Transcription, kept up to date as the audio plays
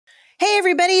Hey,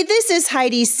 everybody, this is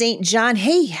Heidi St. John.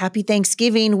 Hey, happy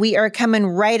Thanksgiving. We are coming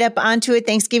right up onto it.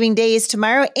 Thanksgiving Day is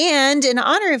tomorrow. And in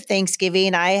honor of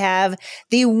Thanksgiving, I have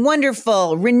the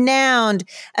wonderful, renowned,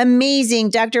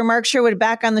 amazing Dr. Mark Sherwood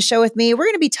back on the show with me. We're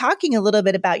going to be talking a little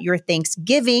bit about your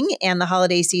Thanksgiving and the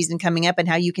holiday season coming up and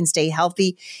how you can stay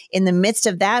healthy in the midst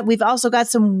of that. We've also got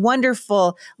some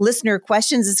wonderful listener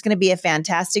questions. It's going to be a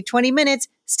fantastic 20 minutes.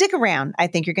 Stick around. I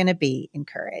think you're going to be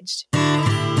encouraged.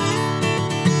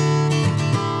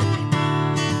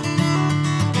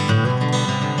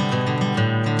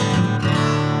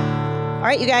 All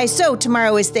right, you guys. So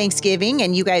tomorrow is Thanksgiving,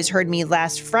 and you guys heard me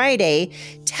last Friday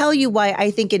tell you why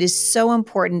I think it is so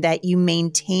important that you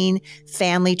maintain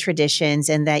family traditions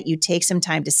and that you take some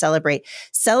time to celebrate.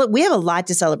 We have a lot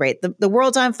to celebrate. The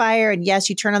world's on fire, and yes,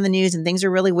 you turn on the news and things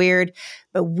are really weird,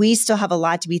 but we still have a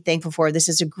lot to be thankful for. This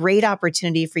is a great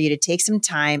opportunity for you to take some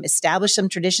time, establish some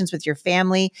traditions with your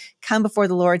family, come before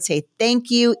the Lord, say thank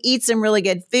you, eat some really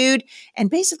good food, and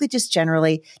basically just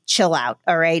generally chill out.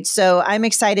 All right. So I'm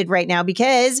excited right now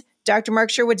because Dr. Mark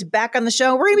Sherwood's back on the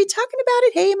show. We're going to be talking about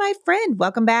it. Hey, my friend,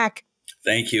 welcome back.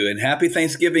 Thank you. And happy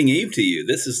Thanksgiving Eve to you.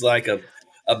 This is like a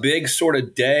big sort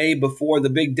of day before the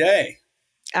big day.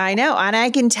 I know. And I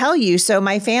can tell you, so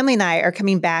my family and I are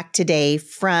coming back today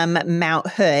from Mount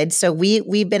Hood. So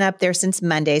we've been up there since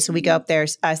Monday. So we go up there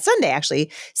Sunday,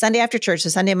 actually, Sunday after church. So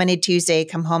Sunday, Monday, Tuesday,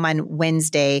 come home on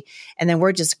Wednesday. And then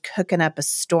we're just cooking up a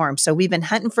storm. So we've been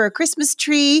hunting for a Christmas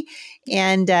tree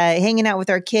and hanging out with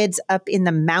our kids up in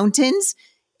the mountains.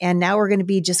 And now we're going to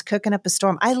be just cooking up a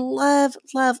storm. I love,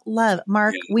 love, love.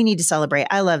 Mark, we need to celebrate.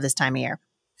 I love this time of year.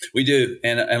 We do.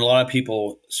 And a lot of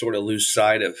people sort of lose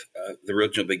sight of the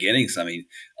original beginnings. I mean,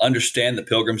 understand the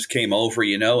Pilgrims came over,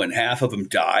 and half of them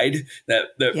died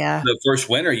the first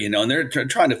winter, and they're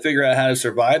trying to figure out how to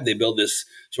survive. They build this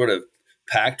sort of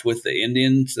pact with the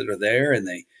Indians that are there, and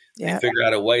they figure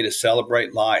out a way to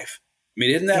celebrate life. I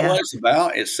mean, isn't that what it's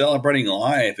about? It's celebrating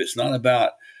life. It's not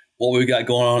about what we've got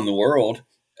going on in the world.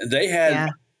 They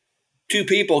had two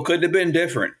people, couldn't have been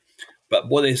different. But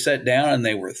boy, they sat down and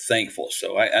they were thankful.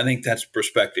 So I think that's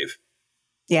perspective.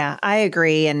 Yeah, I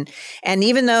agree. And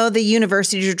even though the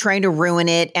universities are trying to ruin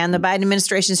it and the Biden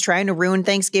administration is trying to ruin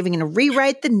Thanksgiving and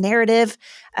rewrite the narrative,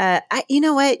 you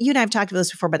know what? You and I have talked about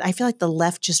this before, but I feel like the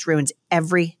left just ruins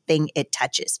everything it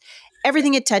touches.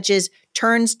 Everything it touches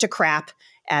turns to crap,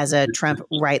 as Trump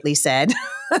rightly said.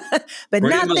 But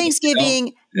not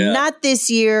Thanksgiving, not this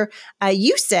year.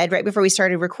 You said right before we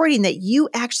started recording that you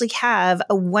actually have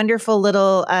a wonderful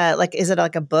little, is it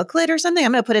like a booklet or something?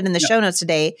 I'm going to put it in the show notes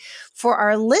today for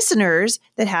our listeners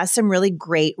that has some really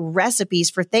great recipes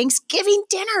for Thanksgiving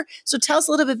dinner. So tell us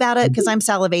a little bit about it because I'm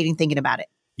salivating thinking about it.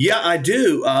 Yeah, I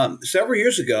do. Several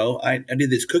years ago, I did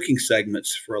these cooking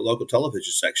segments for a local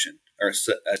television section or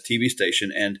a TV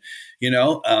station. And,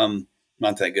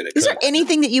 not that good at Is there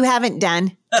anything that you haven't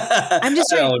done? I'm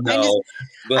just trying.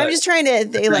 I'm just trying to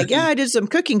think I did some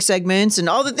cooking segments and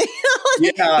all the things.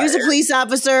 He was a police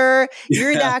officer.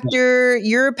 You're a doctor.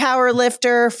 You're a power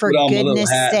lifter. For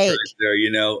goodness sake,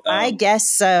 there, I guess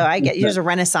so. You're a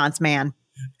Renaissance man.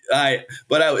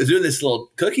 But I was doing this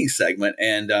little cooking segment,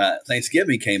 and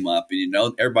Thanksgiving came up,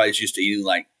 and everybody's used to eating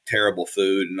like terrible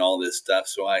food and all this stuff.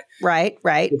 So I took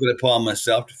it upon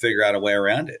myself to figure out a way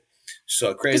around it.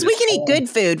 So crazy. Because we can eat good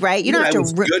food, right? You don't have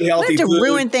to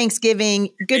ruin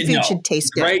Thanksgiving. Good food should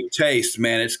taste good. Great taste,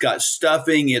 man. It's got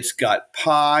stuffing. It's got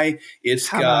pie. It's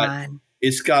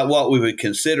got what we would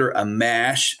consider a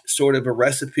mash sort of a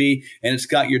recipe. And it's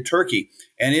got your turkey.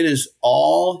 And it is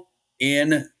all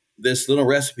in this little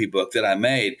recipe book that I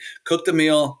made. Cooked the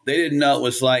meal. They didn't know it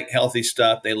was like healthy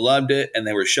stuff. They loved it. And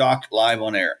they were shocked live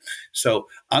on air. So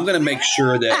I'm going to make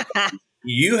sure that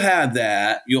you have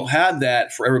that. You'll have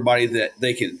that for everybody that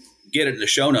they can get it in the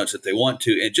show notes if they want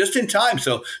to, and just in time.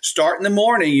 So start in the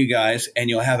morning, you guys, and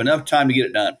you'll have enough time to get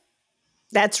it done.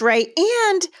 That's right.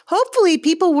 And hopefully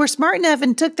people were smart enough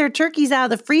and took their turkeys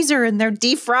out of the freezer and they're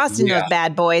defrosting those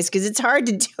bad boys, because it's hard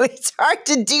to do. It's hard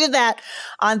to do that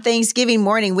on Thanksgiving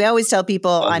morning. We always tell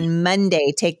people on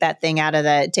Monday, take that thing out of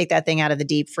the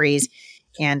deep freeze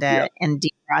and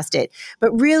defrost it.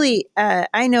 But really,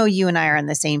 I know you and I are on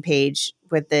the same page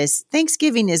with this.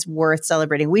 Thanksgiving is worth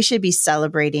celebrating. We should be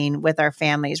celebrating with our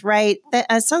families, right?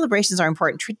 Celebrations are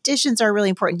important. Traditions are really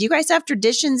important. Do you guys have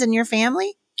traditions in your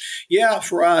family? Yeah,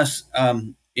 for us,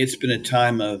 it's been a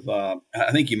time of,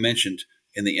 I think you mentioned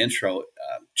in the intro,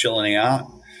 chilling out.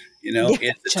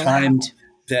 It's a time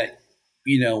that,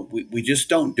 we just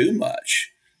don't do much.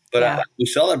 But we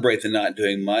celebrate the not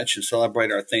doing much and celebrate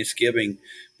our Thanksgiving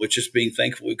with just being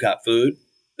thankful we've got food,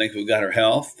 thankful we've got our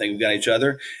health, thankful we've got each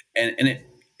other. And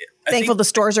thankful the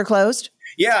stores are closed.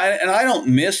 Yeah, and I don't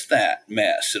miss that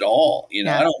mess at all. I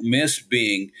Yeah. don't miss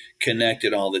being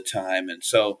connected all the time, and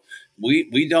so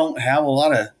we don't have a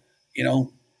lot of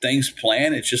things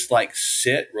planned. It's just like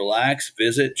sit, relax,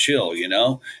 visit, chill.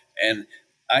 And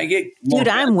I get more. Dude,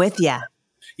 I'm with you.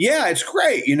 Yeah, it's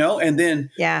great. And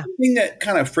then Yeah. the thing that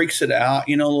kind of freaks it out,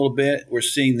 a little bit. We're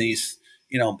seeing these.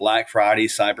 Black Friday,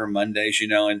 Cyber Mondays,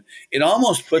 and it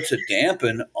almost puts a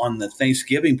dampen on the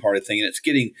Thanksgiving part of thing. And it's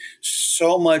getting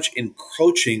so much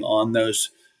encroaching on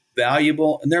those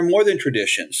valuable, and they're more than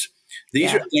traditions.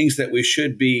 These are things that we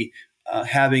should be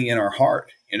having in our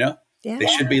heart, Yeah. They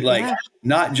should be like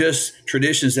not just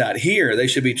traditions out here. They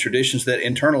should be traditions that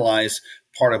internalize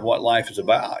part of what life is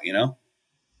about,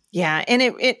 Yeah, and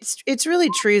it's really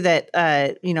true that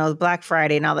Black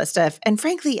Friday and all that stuff. And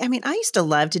frankly, I mean, I used to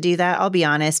love to do that. I'll be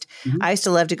honest. Mm-hmm. I used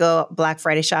to love to go Black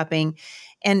Friday shopping,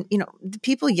 and the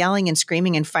people yelling and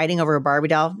screaming and fighting over a Barbie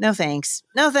doll. No thanks.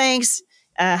 No thanks.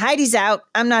 Heidi's out.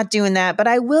 I'm not doing that. But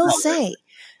I will say,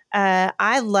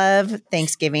 I love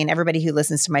Thanksgiving. Everybody who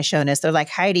listens to my show knows they're like,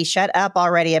 Heidi, shut up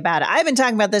already about it. I've been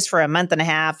talking about this for a month and a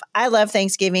half. I love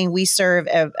Thanksgiving. We serve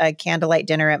a candlelight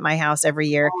dinner at my house every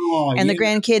year, and the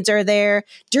grandkids are there.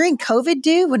 During COVID,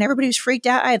 dude, when everybody was freaked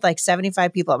out, I had like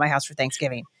 75 people at my house for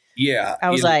Thanksgiving. Yeah. I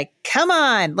was like, come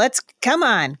on.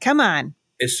 Come on.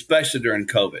 Especially during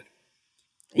COVID.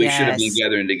 We should have been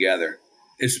gathering together,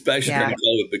 especially during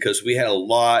COVID, because we had a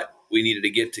lot we needed to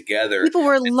get together. People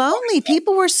were lonely.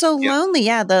 People were so lonely.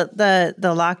 Yeah, the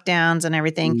lockdowns and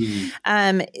everything.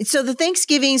 So the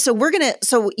Thanksgiving. So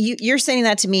you're sending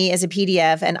that to me as a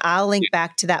PDF, and I'll link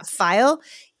back to that file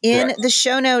in the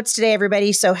show notes today,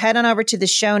 everybody. So head on over to the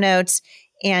show notes,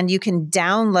 and you can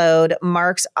download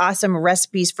Mark's awesome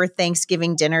recipes for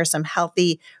Thanksgiving dinner, some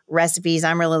healthy recipes.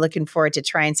 I'm really looking forward to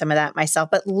trying some of that myself.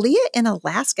 But Leah in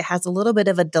Alaska has a little bit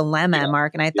of a dilemma,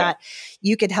 Mark, and I thought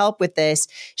you could help with this.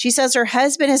 She says her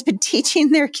husband has been teaching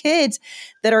their kids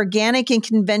that organic and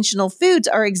conventional foods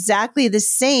are exactly the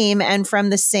same and from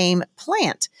the same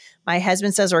plant. My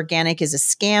husband says organic is a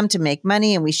scam to make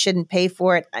money and we shouldn't pay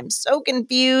for it. I'm so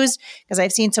confused because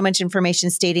I've seen so much information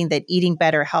stating that eating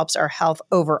better helps our health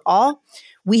overall.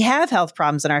 We have health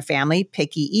problems in our family: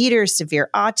 picky eaters, severe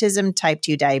autism, type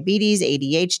 2 diabetes,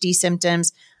 ADHD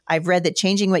symptoms. I've read that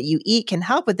changing what you eat can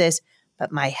help with this,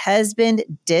 but my husband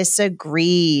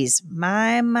disagrees.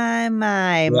 My,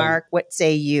 Mark, what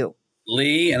say you?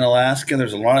 Lee, in Alaska,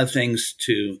 there's a lot of things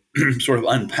to sort of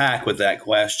unpack with that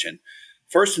question.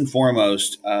 First and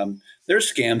foremost,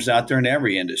 there's scams out there in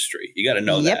every industry. You got to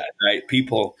know that, right?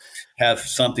 People have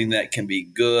something that can be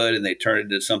good and they turn it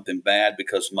into something bad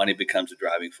because money becomes a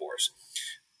driving force.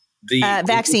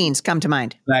 Vaccines come to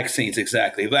mind. Vaccines,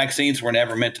 exactly. Vaccines were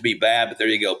never meant to be bad, but there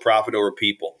you go. Profit over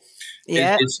people.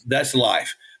 Yeah, that's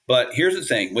life. But here's the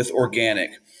thing with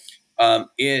organic.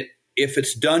 If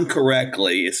it's done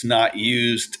correctly, it's not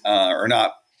used or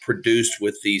not produced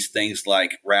with these things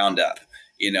like Roundup.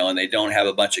 And they don't have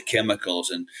a bunch of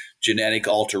chemicals and genetic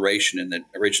alteration in the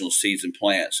original seeds and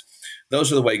plants.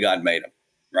 Those are the way God made them,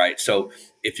 right? So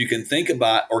if you can think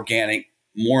about organic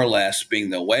more or less being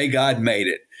the way God made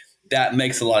it, that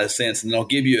makes a lot of sense. And they'll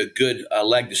give you a good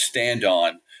leg to stand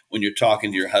on when you're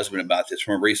talking to your husband about this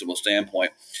from a reasonable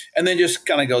standpoint. And then just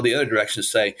kind of go the other direction and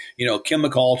say,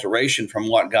 chemical alteration from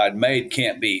what God made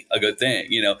can't be a good thing,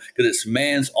 because it's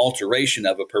man's alteration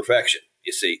of a perfection.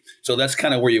 You see, so that's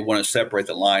kind of where you want to separate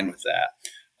the line with that.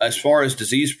 As far as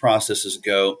disease processes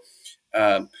go,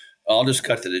 I'll just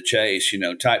cut to the chase.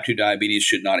 Type 2 diabetes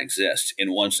should not exist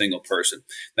in one single person.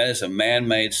 That is a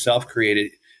man-made,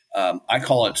 self-created, I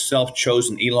call it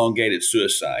self-chosen, elongated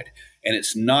suicide. And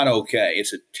it's not okay.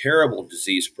 It's a terrible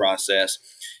disease process.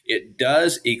 It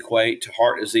does equate to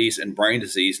heart disease and brain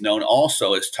disease, known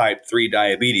also as type 3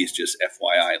 diabetes, just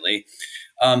FYI, Lee.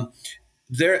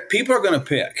 People are going to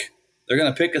pick. They're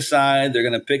going to pick a side. They're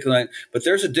going to pick but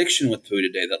there's addiction with food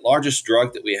today. The largest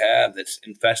drug that we have that's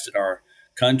infested our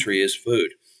country is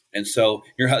food. And so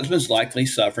your husband's likely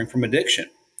suffering from addiction,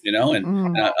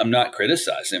 and I'm not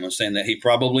criticizing him. I'm saying that he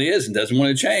probably is and doesn't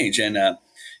want to change. And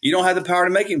you don't have the power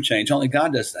to make him change. Only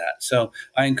God does that. So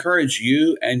I encourage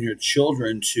you and your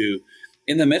children to,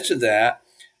 in the midst of that,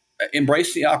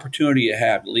 embrace the opportunity you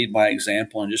have to lead by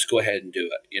example and just go ahead and do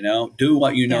it. Do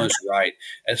what you know is right.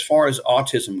 As far as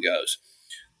autism goes,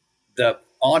 the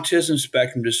autism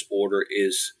spectrum disorder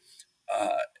is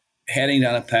heading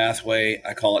down a pathway,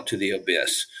 I call it, to the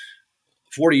abyss.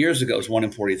 40 years ago, it was 1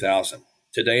 in 40,000.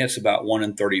 Today, it's about 1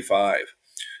 in 35.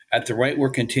 At the rate we're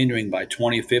continuing, by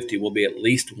 2050, we'll be at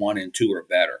least 1 in 2 or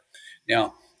better.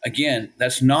 Now, again,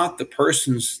 that's not the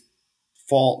person's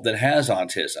fault that has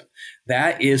autism.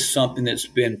 That is something that's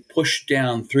been pushed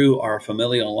down through our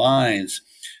familial lines,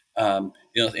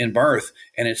 in birth.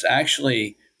 And it's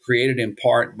actually created in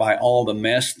part by all the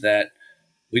mess that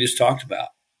we just talked about.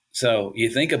 So you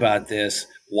think about this,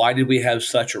 why did we have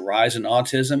such a rise in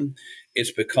autism?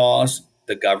 It's because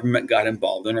the government got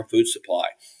involved in our food supply,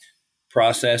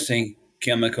 processing,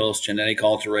 chemicals, genetic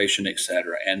alteration,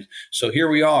 etc. And so here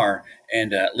we are.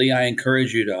 And Lee, I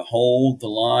encourage you to hold the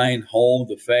line, hold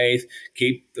the faith,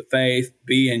 keep the faith,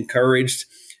 be encouraged,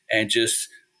 and just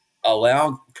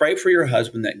pray for your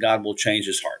husband that God will change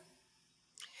his heart.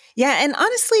 Yeah. And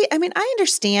honestly, I mean, I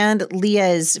understand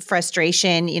Leah's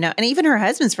frustration, and even her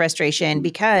husband's frustration,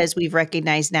 because we've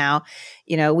recognized now,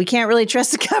 we can't really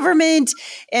trust the government,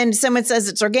 and someone says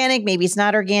it's organic, maybe it's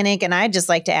not organic. And I'd just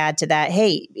like to add to that,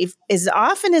 hey, if as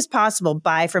often as possible,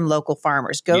 buy from local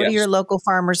farmers, go to your local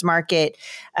farmers market.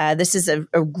 This is a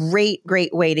great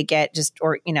way to get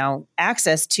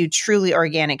access to truly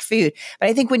organic food. But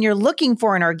I think when you're looking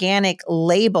for an organic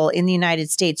label in the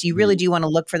United States, you really do want to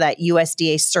look for that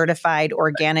USDA certified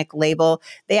organic label.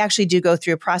 They actually do go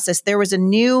through a process. There was a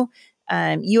new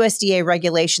USDA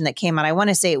regulation that came out. I want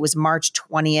to say it was March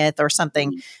 20th or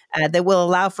something, that will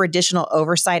allow for additional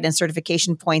oversight and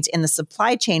certification points in the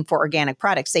supply chain for organic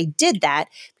products. They did that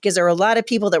because there were a lot of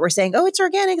people that were saying, oh, it's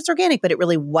organic, but it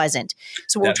really wasn't.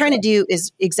 So what we're trying to do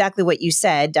is exactly what you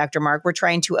said, Dr. Mark. We're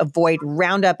trying to avoid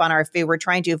Roundup on our food. We're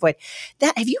trying to avoid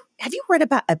that. Have you read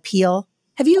about Appeal?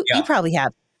 Have you? Yeah. You probably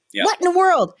have. Yeah. What in the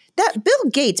world? That Bill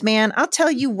Gates, man, I'll tell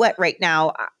you what right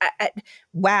now.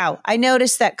 Wow. I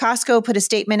noticed that Costco put a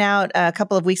statement out a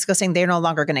couple of weeks ago saying they're no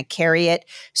longer going to carry it.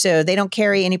 So they don't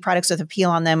carry any products with Appeal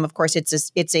on them. Of course,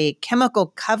 it's a chemical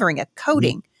covering, a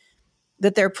coating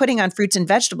that they're putting on fruits and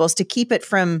vegetables to keep it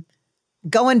from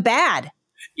going bad.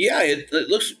 Yeah, it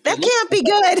looks... That can't be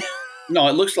good. No,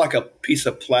 it looks like a piece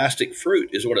of plastic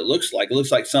fruit is what it looks like. It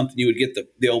looks like something you would get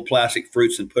the old plastic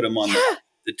fruits and put them on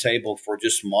the table for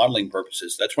just modeling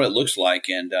purposes. That's what it looks like.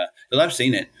 And because I've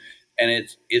seen it, and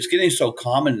it's getting so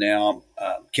common now,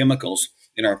 chemicals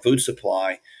in our food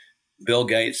supply, Bill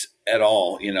Gates et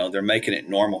al., they're making it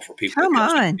normal for people to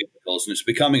use chemicals, and it's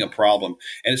becoming a problem,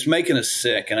 and it's making us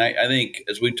sick. And I think,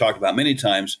 as we've talked about many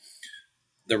times,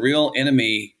 the real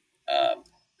enemy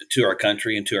to our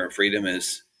country and to our freedom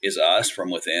is us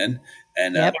from within.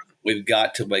 And we've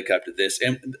got to wake up to this.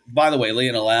 And by the way, Lee,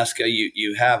 in Alaska,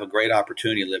 you have a great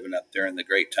opportunity living up there in the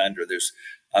Great Tundra.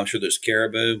 I'm sure there's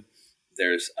caribou,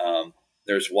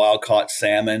 there's wild caught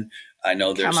salmon. I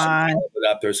know there's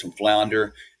there's some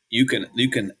flounder. You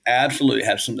can absolutely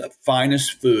have some of the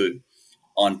finest food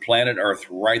on planet Earth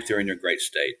right there in your great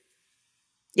state.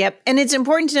 Yep. And it's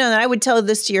important to know that I would tell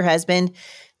this to your husband.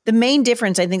 The main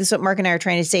difference, I think this is what Mark and I are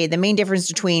trying to say, the main difference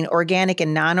between organic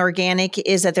and non-organic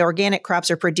is that the organic crops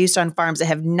are produced on farms that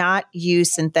have not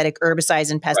used synthetic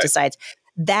herbicides and pesticides. Right.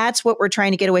 That's what we're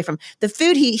trying to get away from. The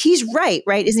food, he's right,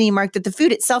 isn't he, Mark, that the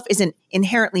food itself isn't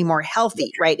inherently more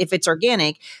healthy, right? If it's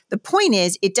organic, the point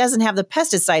is it doesn't have the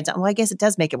pesticides on. Well, I guess it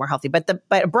does make it more healthy, but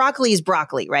broccoli is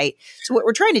broccoli, right? So what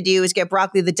we're trying to do is get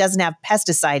broccoli that doesn't have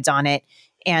pesticides on it,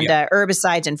 and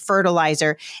herbicides and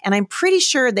fertilizer. And I'm pretty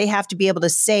sure they have to be able to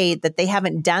say that they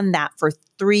haven't done that for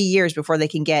 3 years before they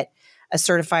can get a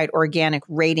certified organic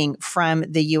rating from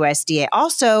the USDA.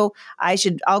 Also,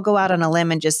 I'll go out on a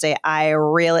limb and just say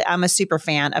I'm a super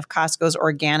fan of Costco's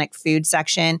organic food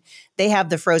section. They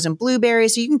have the frozen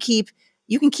blueberries, so you can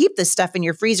keep this stuff in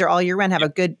your freezer all year round. Have a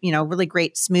good, really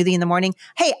great smoothie in the morning.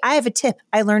 Hey, I have a tip.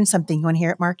 I learned something. You want to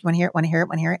hear it, Mark? You want to hear it? Want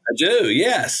to hear it? I do.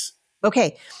 Yes.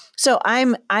 Okay. So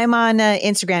I'm on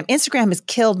Instagram. Instagram has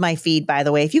killed my feed, by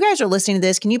the way. If you guys are listening to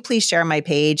this, can you please share my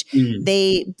page? Mm.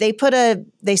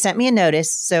 They sent me a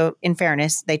notice. So in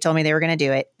fairness, they told me they were going to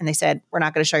do it. And they said, we're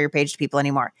not going to show your page to people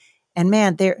anymore. And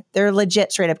man, they're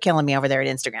legit straight up killing me over there at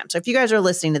Instagram. So if you guys are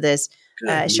listening to this,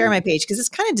 share my page, because it's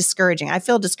kind of discouraging. I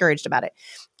feel discouraged about it.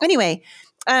 Anyway,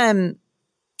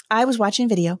 I was watching a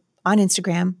video on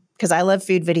Instagram because I love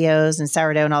food videos and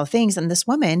sourdough and all the things. And this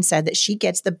woman said that she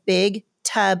gets the big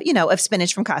tub, of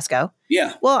spinach from Costco.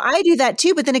 Yeah. Well, I do that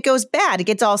too, but then it goes bad. It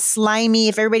gets all slimy.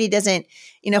 If everybody doesn't,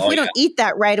 if we don't eat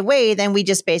that right away, then we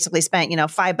just basically spent,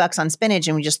 $5 on spinach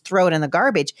and we just throw it in the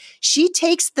garbage. She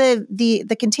takes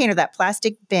the container, that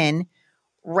plastic bin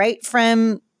right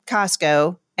from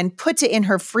Costco and puts it in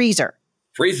her freezer.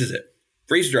 Freezes it.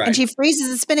 Freeze dry. And she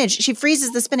freezes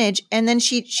the spinach. And then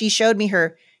she showed me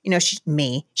her,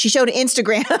 she showed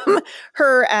Instagram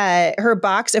her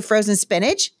box of frozen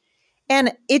spinach.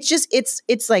 And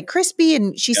it's like crispy.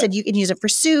 And she said you can use it for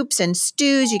soups and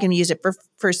stews. You can use it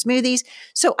for smoothies.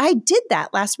 So I did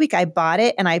that last week. I bought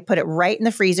it and I put it right in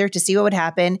the freezer to see what would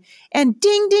happen. And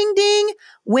ding, ding, ding,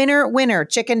 winner,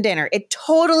 chicken dinner. It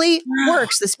totally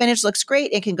works. The spinach looks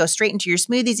great. It can go straight into your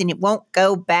smoothies and it won't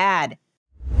go bad.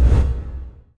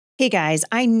 Hey guys,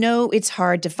 I know it's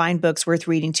hard to find books worth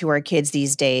reading to our kids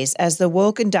these days, as the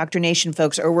woke indoctrination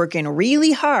folks are working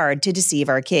really hard to deceive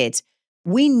our kids.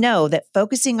 We know that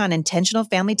focusing on intentional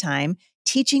family time,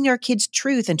 teaching our kids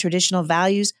truth and traditional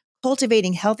values,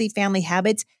 cultivating healthy family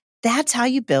habits, that's how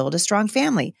you build a strong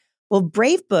family. Well,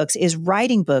 Brave Books is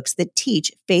writing books that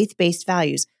teach faith-based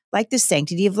values like the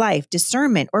sanctity of life,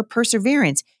 discernment, or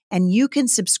perseverance, and you can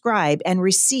subscribe and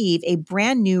receive a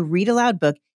brand new read aloud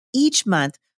book each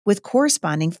month with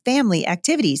corresponding family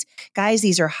activities. Guys,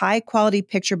 these are high quality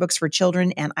picture books for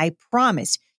children, and I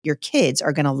promise your kids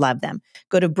are going to love them.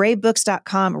 Go to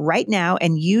bravebooks.com right now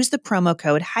and use the promo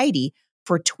code Heidi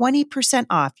for 20%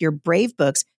 off your Brave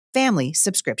Books family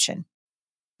subscription.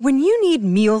 When you need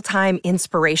mealtime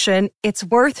inspiration, it's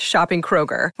worth shopping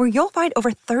Kroger, where you'll find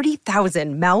over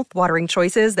 30,000 mouth-watering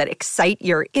choices that excite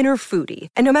your inner foodie.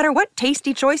 And no matter what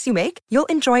tasty choice you make, you'll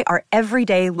enjoy our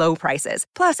everyday low prices,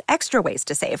 plus extra ways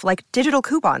to save, like digital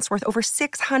coupons worth over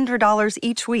 $600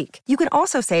 each week. You can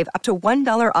also save up to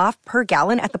 $1 off per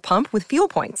gallon at the pump with fuel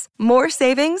points. More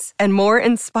savings and more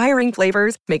inspiring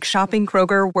flavors make shopping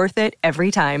Kroger worth it every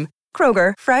time.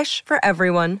 Kroger, fresh for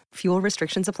everyone. Fuel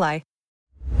restrictions apply.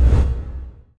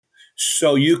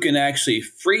 So you can actually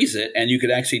freeze it, and you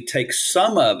could actually take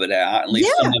some of it out and leave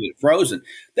some of it frozen.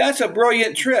 That's a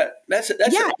brilliant trick.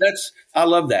 I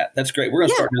love that. That's great. We're going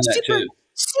to start doing that too.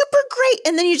 Super great.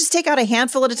 And then you just take out a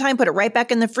handful at a time, put it right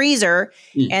back in the freezer,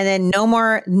 and then no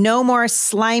more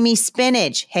slimy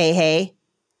spinach. Hey.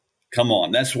 Come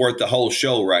on. That's worth the whole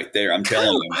show right there. I'm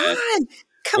telling you, man.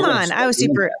 Come on. I was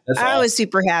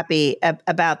super happy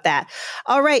about that.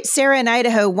 All right. Sarah in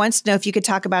Idaho wants to know if you could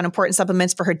talk about important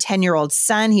supplements for her 10-year-old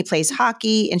son. He plays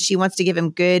hockey and she wants to give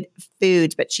him good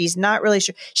foods, but she's not really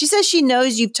sure. She says she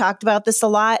knows you've talked about this a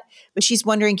lot, but she's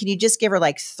wondering, can you just give her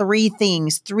like three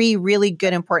really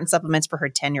good important supplements for her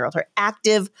 10-year-old, her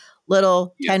active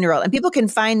little 10-year-old. And people can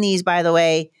find these, by the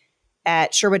way,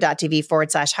 at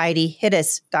sherwood.tv/Heidi. Hit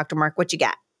us, Dr. Mark. What you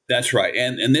got? That's right.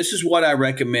 And this is what I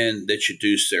recommend that you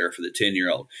do, Sarah, for the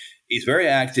 10-year-old. He's very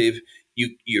active.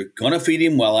 You're going to feed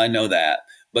him well. I know that.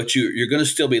 But you're going to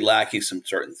still be lacking some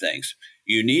certain things.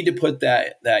 You need to put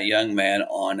that young man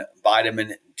on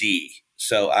vitamin D.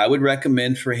 So I would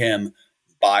recommend for him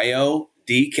Bio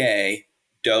DK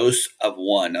dose of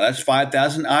 1. Now, that's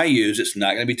 5,000 IUs. It's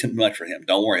not going to be too much for him.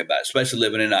 Don't worry about it, especially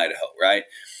living in Idaho, right?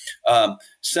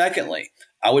 Secondly,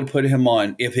 I would put him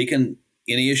on, if he can,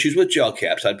 any issues with gel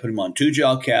caps, I'd put him on 2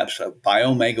 gel caps of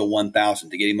BioOmega 1000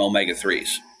 to get him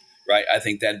omega-3s, right? I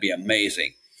think that'd be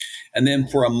amazing. And then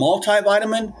for a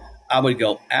multivitamin, I would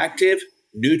go active,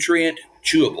 nutrient,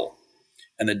 chewable.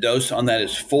 And the dose on that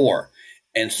is 4.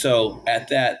 And so at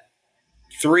that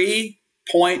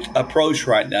 3-point approach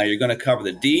right now, you're going to cover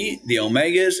the D, the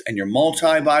omegas, and your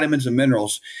multivitamins and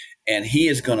minerals. And he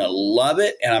is going to love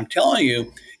it. And I'm telling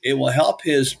you, it will help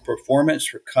his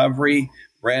performance, recovery,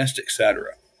 rest, etc.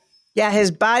 Yeah,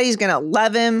 his body's going to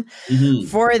love him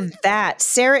for that.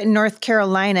 Sarah in North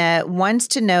Carolina wants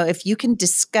to know if you can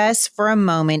discuss for a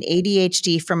moment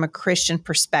ADHD from a Christian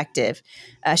perspective.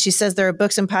 She says there are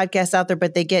books and podcasts out there,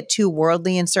 but they get too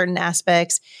worldly in certain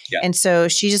aspects. Yeah. And so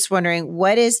she's just wondering,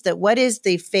 what is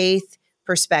the faith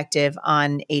perspective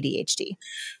on ADHD?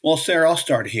 Well, Sarah, I'll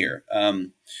start here.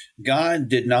 God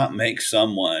did not make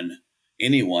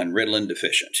anyone Ritalin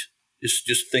deficient.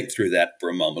 Just think through that for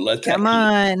a moment. Let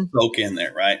that soak in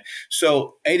there, right?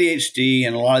 So ADHD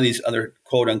and a lot of these other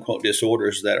quote unquote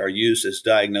disorders that are used as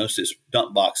diagnosis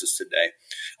dump boxes today.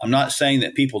 I'm not saying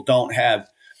that people don't have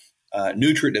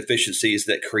nutrient deficiencies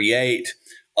that create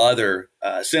other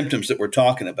symptoms that we're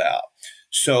talking about.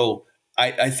 So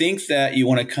I think that you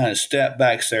want to kind of step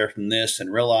back, Sarah, from this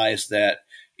and realize that,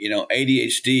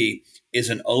 ADHD is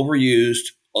an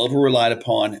overused, over-relied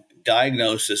upon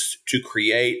diagnosis to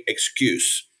create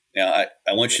excuse. Now,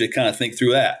 I want you to kind of think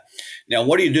through that. Now,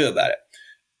 what do you do about it?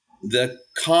 The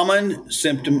common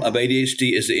symptom of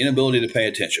ADHD is the inability to pay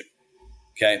attention.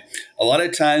 Okay. A lot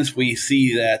of times we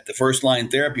see that the first line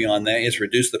therapy on that is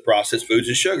reduce the processed foods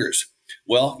and sugars.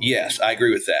 Well, yes, I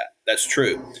agree with that. That's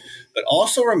true. But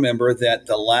also remember that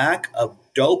the lack of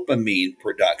dopamine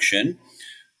production,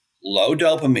 low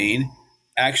dopamine,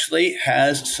 actually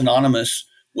has synonymous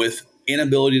with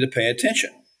inability to pay attention.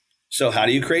 So how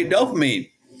do you create dopamine?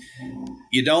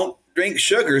 You don't drink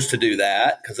sugars to do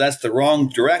that, because that's the wrong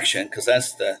direction, because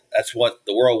that's what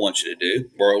the world wants you to do,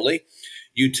 worldly.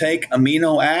 You take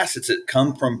amino acids that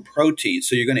come from protein.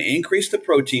 So you're going to increase the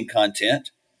protein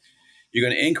content. You're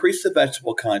going to increase the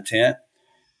vegetable content.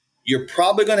 You're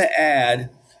probably going to add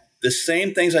the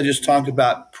same things I just talked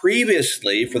about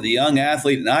previously for the young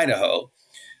athlete in Idaho,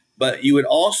 but you would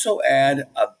also add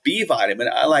a B vitamin.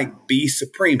 I like B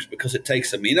Supremes because it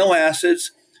takes amino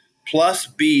acids plus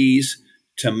Bs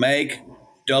to make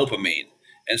dopamine.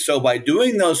 And so by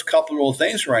doing those couple little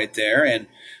things right there, and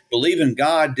believing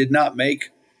God did not make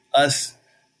us,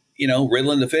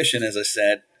 Ritalin deficient, as I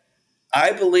said,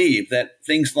 I believe that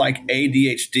things like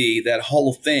ADHD, that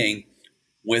whole thing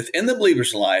within the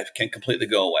believer's life, can completely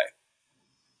go away.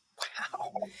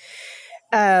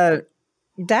 Wow.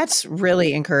 That's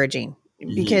really encouraging,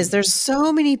 because there's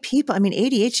so many people. I mean,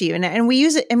 ADHD, and we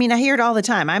use it. I mean, I hear it all the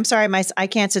time. I'm sorry, I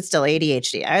can't sit still.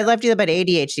 ADHD. I'd love to hear about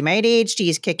ADHD. My ADHD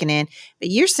is kicking in, but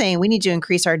you're saying we need to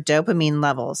increase our dopamine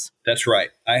levels. That's right.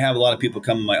 I have a lot of people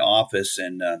come in my office,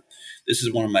 and this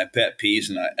is one of my pet peeves,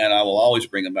 and I will always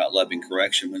bring about loving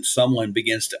correction when someone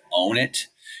begins to own it.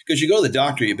 Because you go to the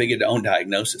doctor, you begin to own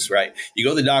diagnosis, right? You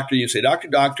go to the doctor, you say,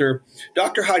 Dr.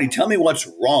 Heidi, tell me what's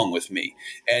wrong with me.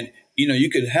 And you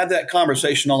could have that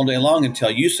conversation all day long until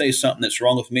you say something that's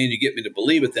wrong with me and you get me to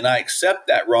believe it. Then I accept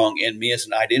that wrong in me as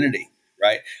an identity,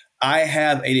 right? I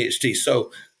have ADHD.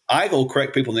 So I go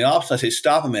correct people in the office. I say,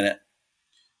 stop a minute.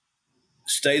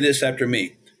 Say this after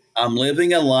me. I'm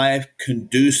living a life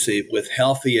conducive with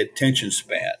healthy attention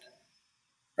span,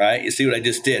 right? You see what I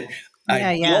just did?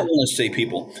 I don't want to say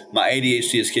people, my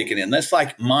ADHD is kicking in. That's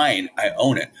like mine. I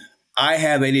own it. I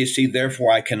have ADHD,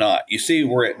 therefore I cannot. You see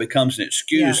where it becomes an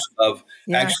excuse of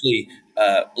actually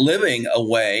living a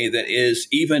way that is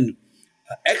even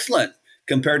excellent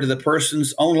compared to the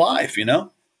person's own life,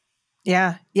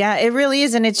 Yeah, it really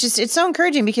is. And it's so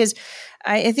encouraging, because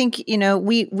I think,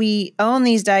 we own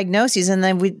these diagnoses, and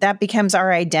then that becomes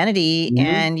our identity. Mm-hmm.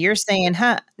 And you're saying,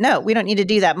 no, we don't need to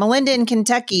do that. Melinda in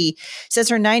Kentucky says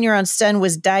her 9-year-old son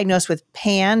was diagnosed with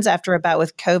PANS after a bout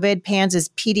with COVID. PANS is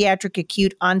pediatric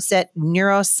acute onset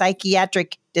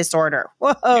neuropsychiatric disorder.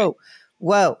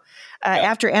 Whoa.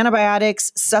 After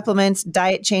antibiotics, supplements,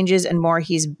 diet changes, and more,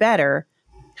 he's better.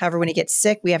 However, when he gets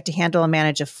sick, we have to handle and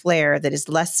manage a flare that is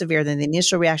less severe than the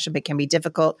initial reaction, but can be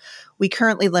difficult. We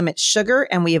currently limit sugar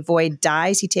and we avoid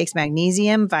dyes. He takes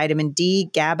magnesium, vitamin D,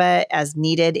 GABA as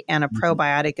needed, and a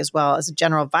probiotic as well as a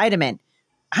general vitamin.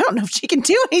 I don't know if she can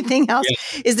do anything else.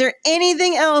 Yeah. Is there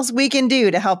anything else we can do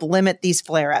to help limit these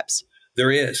flare-ups?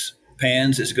 There is.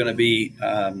 PANS is going to be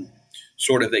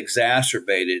sort of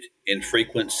exacerbated in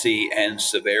frequency and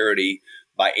severity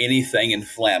by anything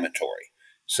inflammatory.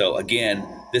 So again,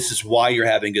 this is why you're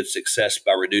having good success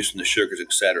by reducing the sugars,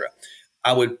 et cetera.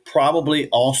 I would probably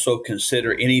also consider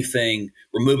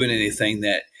removing anything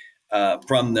that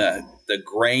from the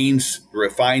grains,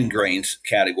 refined grains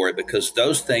category, because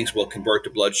those things will convert to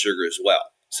blood sugar as well.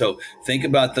 So think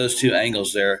about those two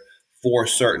angles there for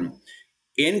certain.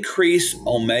 Increase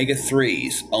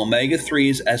omega-3s.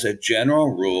 Omega-3s, as a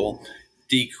general rule,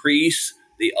 decrease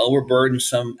the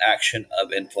overburdensome action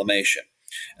of inflammation.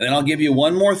 And then I'll give you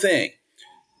one more thing.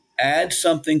 Add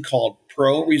something called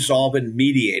pro-resolving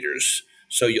mediators.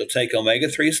 So you'll take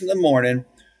omega-3s in the morning,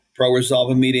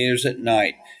 pro-resolving mediators at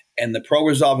night, and the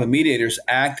pro-resolving mediators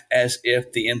act as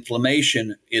if the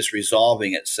inflammation is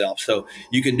resolving itself. So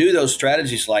you can do those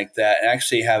strategies like that and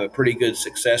actually have a pretty good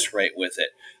success rate with it.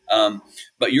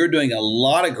 But you're doing a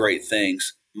lot of great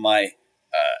things. My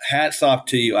hats off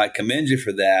to you. I commend you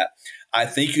for that. I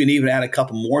think you can even add a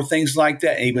couple more things like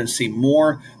that and even see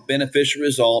more beneficial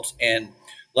results. And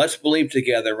let's believe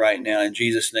together right now in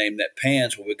Jesus' name that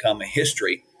PANS will become a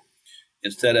history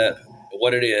instead of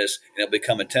what it is, and it'll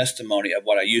become a testimony of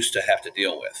what I used to have to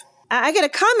deal with. I got a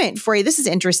comment for you. This is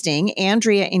interesting.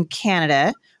 Andrea in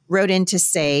Canada wrote in to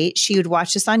say she would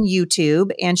watch this on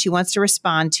YouTube, and she wants to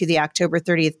respond to the October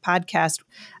 30th podcast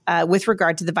with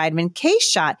regard to the vitamin K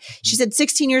shot. She said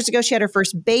 16 years ago, she had her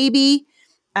first baby.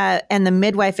 And the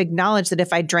midwife acknowledged that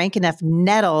if I drank enough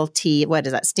nettle tea, what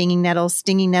is that? Stinging nettle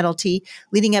tea,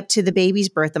 leading up to the baby's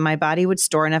birth, that my body would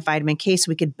store enough vitamin K so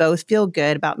we could both feel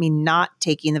good about me not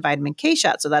taking the vitamin K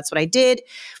shot. So that's what I did.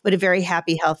 With a very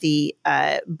happy, healthy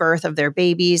birth of their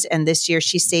babies. And this year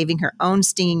she's saving her own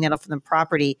stinging nettle from the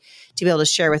property to be able to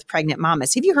share with pregnant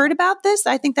mamas. Have you heard about this?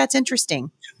 I think that's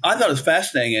interesting. I thought it was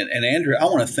fascinating. And Andrew, I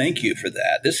want to thank you for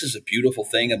that. This is a beautiful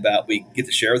thing about we get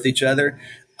to share with each other.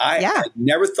 I had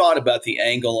never thought about the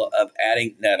angle of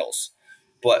adding nettles,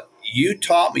 but you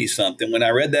taught me something. When I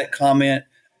read that comment,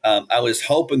 I was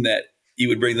hoping that you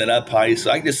would bring that up, Heidi.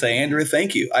 So I can just say, Andrea,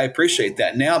 thank you. I appreciate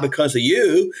that. Now, because of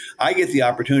you, I get the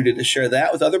opportunity to share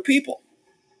that with other people.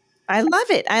 I love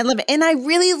it. I love it. And I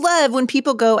really love when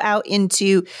people go out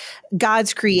into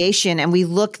God's creation and we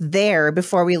look there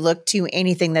before we look to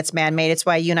anything that's man-made. It's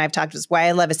why you and I have talked. It's why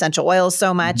I love essential oils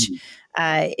so much.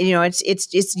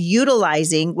 It's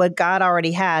utilizing what God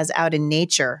already has out in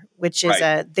nature, which is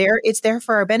it's there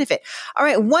for our benefit. All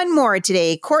right. One more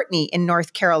today. Courtney in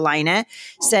North Carolina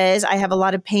says, I have a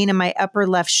lot of pain in my upper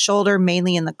left shoulder,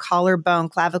 mainly in the collarbone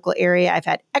clavicle area. I've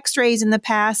had x-rays in the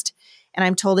past, and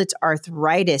I'm told it's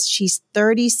arthritis. She's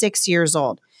 36 years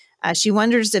old. She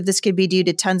wonders if this could be due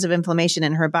to tons of inflammation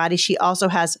in her body. She also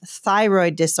has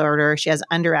thyroid disorder. She has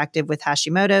underactive with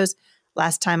Hashimoto's.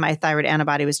 Last time my thyroid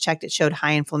antibody was checked, it showed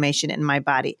high inflammation in my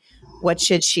body. What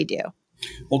should she do?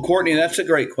 Well, Courtney, that's a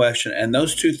great question. And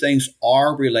those two things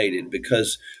are related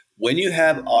because when you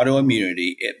have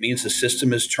autoimmunity, it means the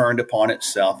system is turned upon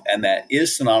itself, and that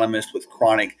is synonymous with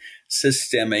chronic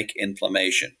systemic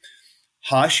inflammation.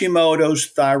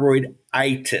 Hashimoto's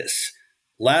thyroiditis,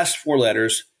 last four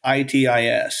letters,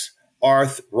 itis.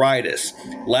 Arthritis,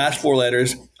 last four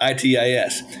letters,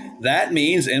 itis. That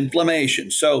means inflammation.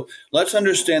 So let's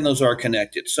understand those are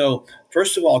connected. So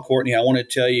first of all, Courtney, I want to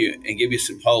tell you and give you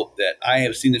some hope that I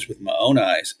have seen this with my own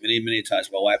eyes many, many times,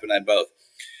 my wife and I both.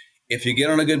 If you get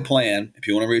on a good plan, if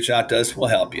you want to reach out to us, we'll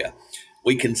help you.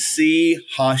 We can see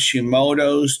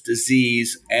Hashimoto's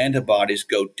disease antibodies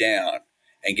go down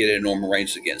and get in normal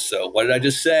range again. So what did I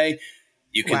just say?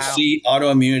 You can see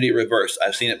autoimmunity reverse.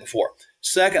 I've seen it before.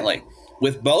 Secondly,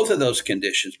 with both of those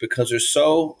conditions, because they're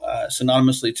so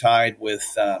synonymously tied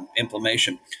with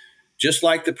inflammation, just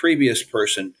like the previous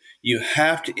person, you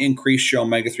have to increase your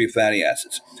omega-3 fatty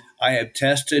acids. I have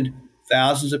tested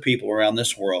thousands of people around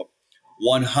this world.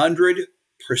 100%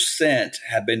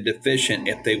 have been deficient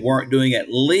if they weren't doing at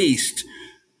least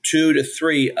 2 to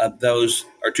 3 of those,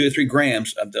 or 2 to 3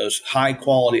 grams of those high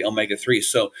quality omega-3.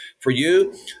 So for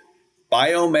you,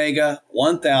 Bio-Omega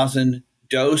 1000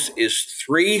 dose is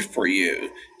 3 for you.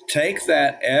 Take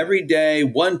that every day,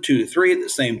 1, 2, 3 at the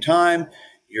same time.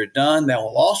 You're done. That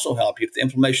will also help you if the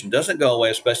inflammation doesn't go away,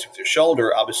 especially with your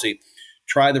shoulder. Obviously,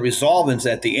 try the Resolvins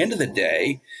at the end of the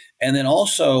day. And then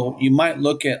also, you might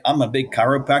look at, I'm a big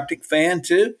chiropractic fan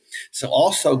too. So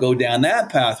also go down that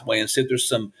pathway and see if there's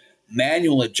some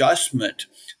manual adjustment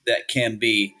that can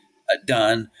be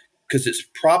done, because it's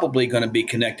probably going to be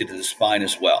connected to the spine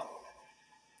as well.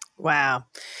 Wow.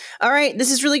 All right.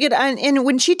 This is really good. And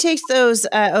when she takes those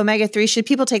omega-3, should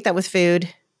people take that with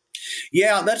food?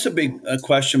 Yeah, that's a big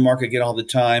question mark I get all the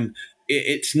time.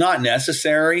 It's not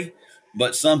necessary,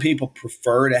 but some people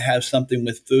prefer to have something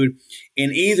with food.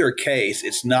 In either case,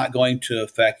 it's not going to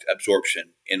affect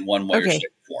absorption in one way or shape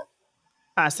or form.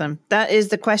 Awesome. That is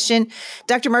the question.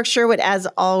 Dr. Mark Sherwood, as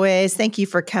always, thank you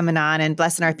for coming on and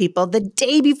blessing our people the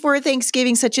day before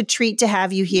Thanksgiving. Such a treat to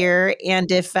have you here. And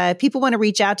if people want to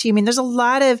reach out to you, I mean, there's a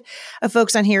lot of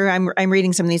folks on here. I'm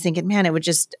reading some of these thinking, man, it would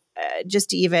just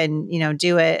to even,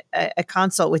 do a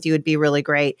consult with you would be really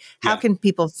great. How can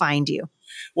people find you?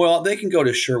 Well, they can go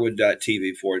to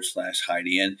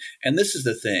sherwood.tv/Heidi. And this is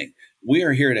the thing. We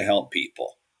are here to help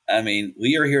people. I mean,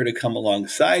 we are here to come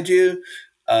alongside you.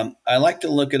 I like to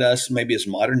look at us maybe as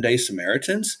modern day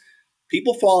Samaritans.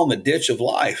 People fall in the ditch of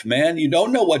life, man. You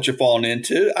don't know what you're falling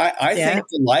into. I think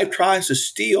that life tries to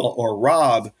steal or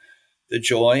rob the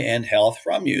joy and health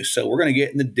from you. So we're going to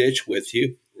get in the ditch with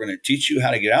you. We're going to teach you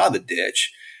how to get out of the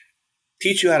ditch,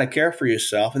 teach you how to care for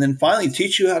yourself, and then finally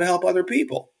teach you how to help other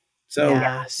people. So,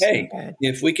 hey,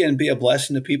 if we can be a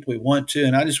blessing to people, we want to.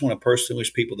 And I just want to personally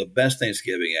wish people the best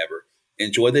Thanksgiving ever.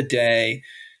 Enjoy the day.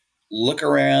 Look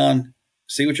around.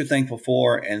 See what you're thankful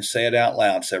for, and say it out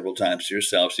loud several times to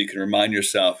yourself so you can remind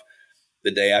yourself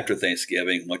the day after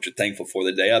Thanksgiving what you're thankful for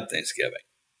the day of Thanksgiving.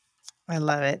 I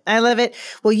love it. I love it.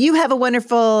 Well, you have a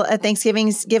wonderful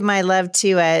Thanksgiving. Give my love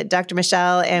to Dr.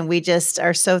 Michelle, and we just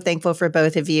are so thankful for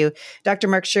both of you. Dr.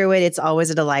 Mark Sherwood, it's always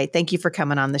a delight. Thank you for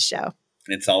coming on the show.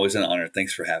 It's always an honor.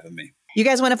 Thanks for having me. You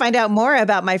guys want to find out more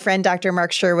about my friend, Dr.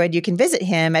 Mark Sherwood, you can visit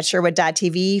him at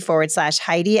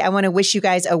sherwood.tv/Heidi. I want to wish you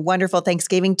guys a wonderful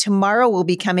Thanksgiving. Tomorrow we'll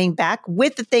be coming back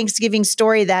with the Thanksgiving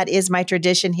story. That is my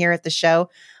tradition here at the show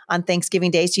on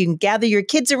Thanksgiving Day. So you can gather your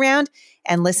kids around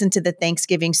and listen to the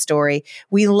Thanksgiving story.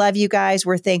 We love you guys.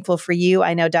 We're thankful for you.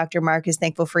 I know Dr. Mark is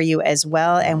thankful for you as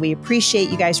well. And we appreciate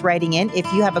you guys writing in.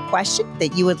 If you have a question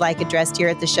that you would like addressed here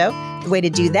at the show, the way to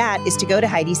do that is to go to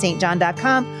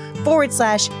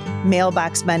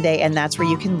HeidiSt.John.com/Mailbox Monday. And that's where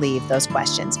you can leave those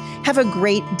questions. Have a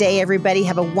great day, everybody.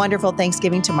 Have a wonderful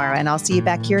Thanksgiving tomorrow. And I'll see you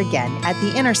back here again at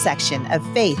the intersection of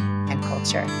faith and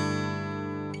culture.